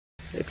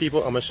Hey people,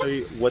 I'm gonna show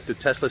you what the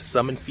Tesla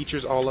summon feature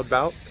is all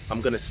about. I'm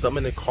gonna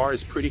summon a car.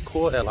 It's pretty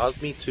cool. It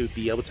allows me to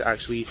be able to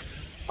actually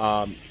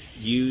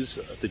use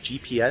the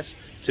GPS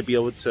to be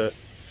able to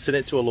send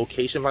it to a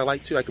location if I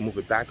like to. I can move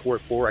it backward,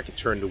 forward. I can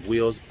turn the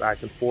wheels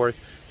back and forth,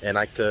 and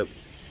I could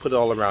put it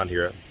all around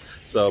here.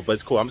 So, but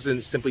it's cool. I'm just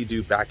gonna simply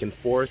do back and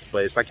forth,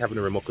 but it's like having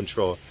a remote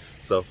control.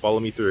 So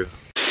follow me through.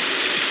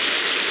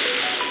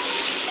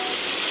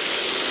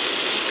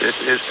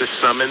 This is the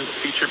summon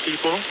feature,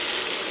 people.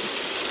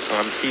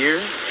 I'm here.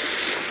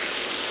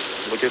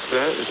 Look at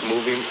that. It's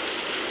moving.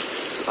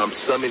 I'm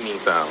summoning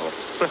valve.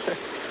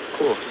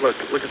 Cool.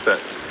 Look at that.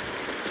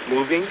 It's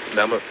moving.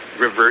 Now I'm gonna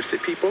reverse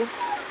it, people.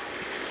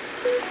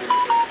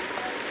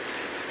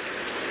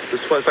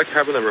 This fun. It's like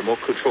having a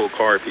remote control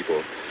car,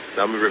 people.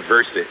 Now I'm gonna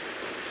reverse it,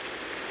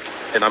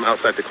 and I'm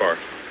outside the car.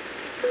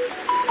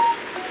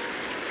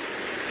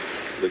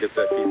 Look at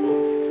that,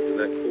 people. Isn't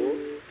that cool?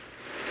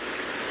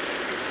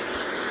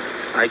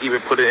 I can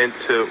even put it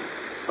into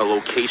a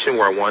location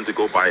where I wanted to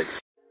go by itself.